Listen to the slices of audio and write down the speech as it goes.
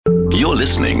You're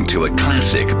listening to a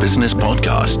classic business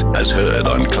podcast as heard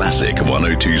on Classic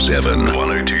 102.7.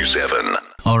 102.7.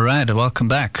 All right, welcome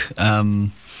back.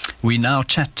 We now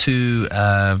chat to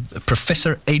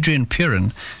Professor Adrian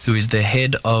Purin, who is the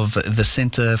head of the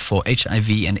Center for HIV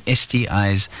and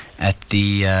STIs at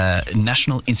the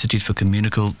National Institute for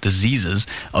Communicable Diseases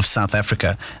of South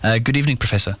Africa. Good evening,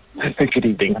 Professor. Good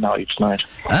evening. How are you tonight?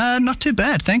 Not too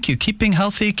bad, thank you. Keeping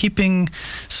healthy, keeping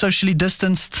socially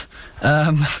distanced.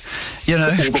 Hiding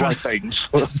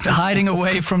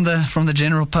away from the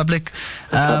general public.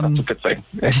 That's a good thing.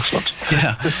 Excellent.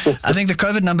 Yeah, I think the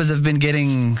COVID numbers have been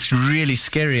getting really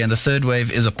scary, and the third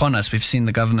wave is upon us. We've seen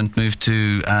the government move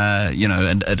to a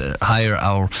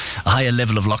higher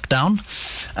level of lockdown.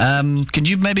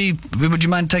 Would you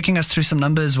mind taking us through some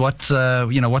numbers? What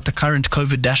the current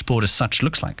COVID dashboard as such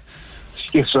looks like?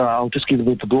 Yes, I'll just give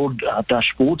you the broad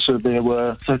dashboard. So there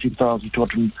were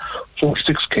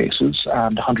 13,246 cases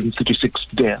and 136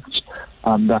 deaths.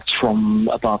 That's from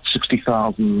about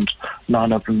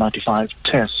 60,995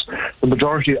 tests. The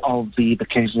majority of the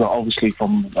cases are obviously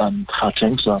from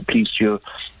Gauteng, so I'm pleased you're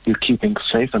keeping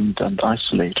safe and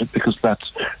isolated, because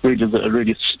that's really a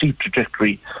really steep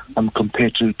trajectory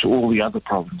compared to all the other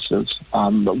provinces,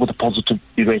 with a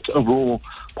positivity rate, overall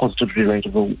positivity rate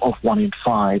of 1 in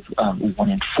 5, 1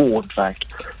 in 4 in fact.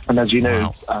 And as you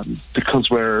know, because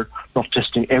we're not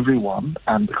testing everyone,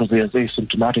 and because there's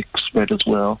asymptomatic spread as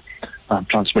well,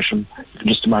 transmission, you can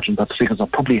just imagine that the figures are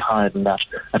probably higher than that,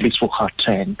 at least for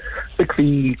Gauteng. I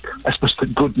suppose the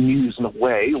good news in a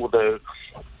way, although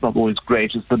not always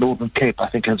great, is the Northern Cape, I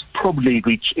think, has probably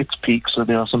reached its peak, so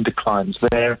there are some declines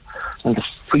there. And the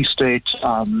Free State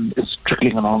is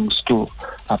trickling along still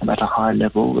at a high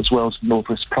level, as well as the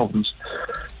Northwest Province.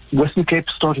 Western Cape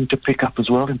is starting to pick up as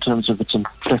well in terms of its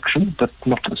inflection, but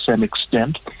not to the same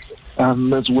extent,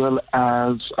 as well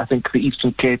as, I think, the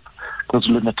Eastern Cape,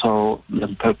 KwaZulu-Natal,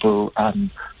 Limpopo,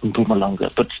 and Mpumalanga.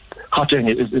 But Gauteng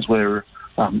is where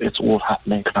it's all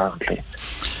happening currently.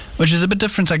 Which is a bit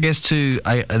different, I guess, to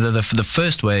the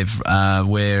first wave,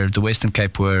 where the Western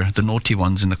Cape were the naughty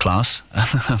ones in the class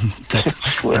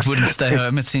that wouldn't stay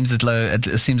home. It seems as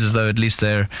though at least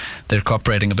they're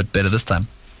cooperating a bit better this time.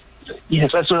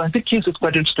 Yes, so I think it's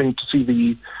quite interesting to see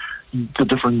the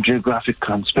different geographic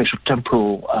and spatial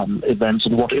temporal events,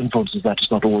 and what influences that is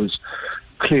not always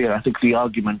clear. I think the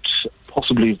argument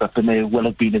possibly is that there may well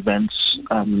have been events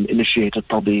initiated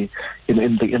probably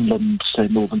in the inland, say,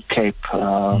 Northern Cape,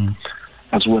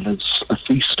 as well as the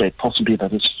Free State, possibly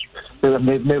they've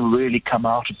never really come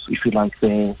out of, if you like,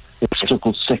 their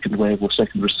so-called second wave or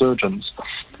second resurgence,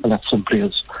 and that simply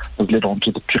has led on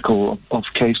to the trickle of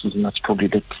cases, and that's probably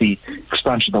the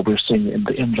expansion that we're seeing in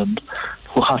the inland.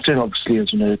 For Gauteng, obviously,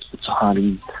 as you know, it's a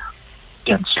highly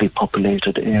densely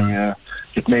populated area.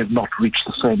 It may have not reached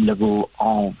the same level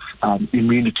of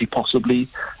immunity, possibly,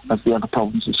 as the other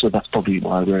provinces, so that's probably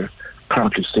why we're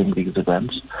currently seeing these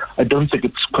events. I don't think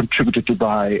it's contributed to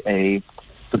by the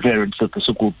variants of the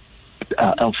so-called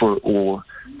Alpha or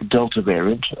Delta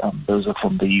variant. Those are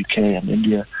from the UK and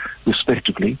India,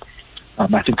 respectively.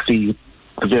 I think the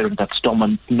variant that's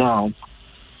dominant now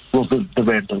was the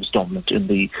variant that was dominant in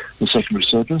the second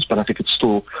resurgence, but I think it's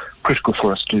still critical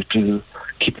for us to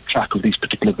keep track of these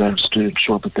particular variants to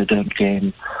ensure that they don't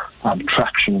gain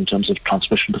traction in terms of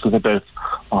transmission, because they both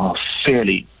are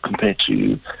fairly, compared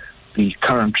to the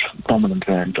current dominant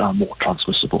variant, are more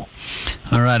transmissible.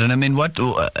 All right, and I mean, what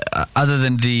other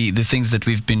than the things that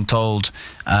we've been told,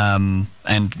 and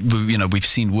we've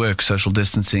seen work, social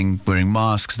distancing, wearing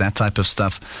masks, that type of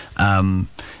stuff.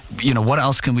 What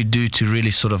else can we do to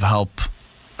really sort of help,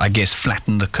 I guess,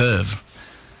 flatten the curve?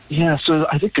 Yeah, so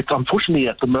I think unfortunately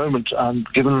at the moment,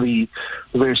 given the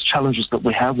various challenges that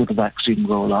we have with the vaccine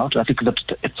rollout, I think that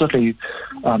it certainly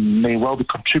may well be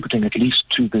contributing at least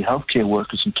to the healthcare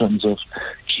workers in terms of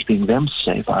keeping them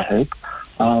safe, I hope.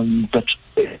 But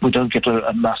if we don't get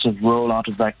a massive rollout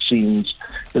of vaccines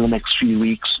in the next few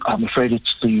weeks, I'm afraid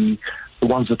it's the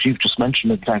ones that you've just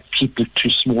mentioned, in fact, keep it to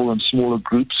smaller and smaller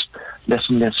groups, less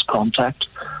and less contact,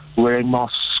 wearing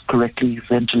masks correctly,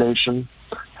 ventilation,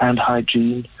 hand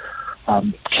hygiene,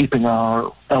 keeping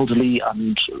our elderly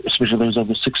and especially those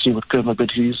over 60 with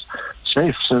comorbidities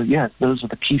safe. So, yeah, those are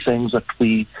the key things that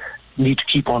we need to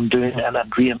keep on doing and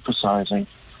re-emphasizing,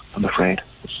 I'm afraid.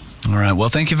 All right. Well,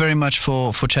 thank you very much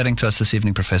for chatting to us this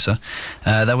evening, Professor.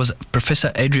 That was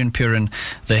Professor Adrian Purin,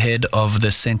 the head of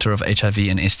the Center of HIV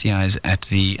and STIs at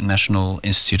the National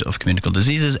Institute of Communicable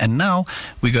Diseases. And now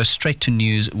we go straight to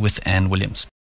news with Anne Williams.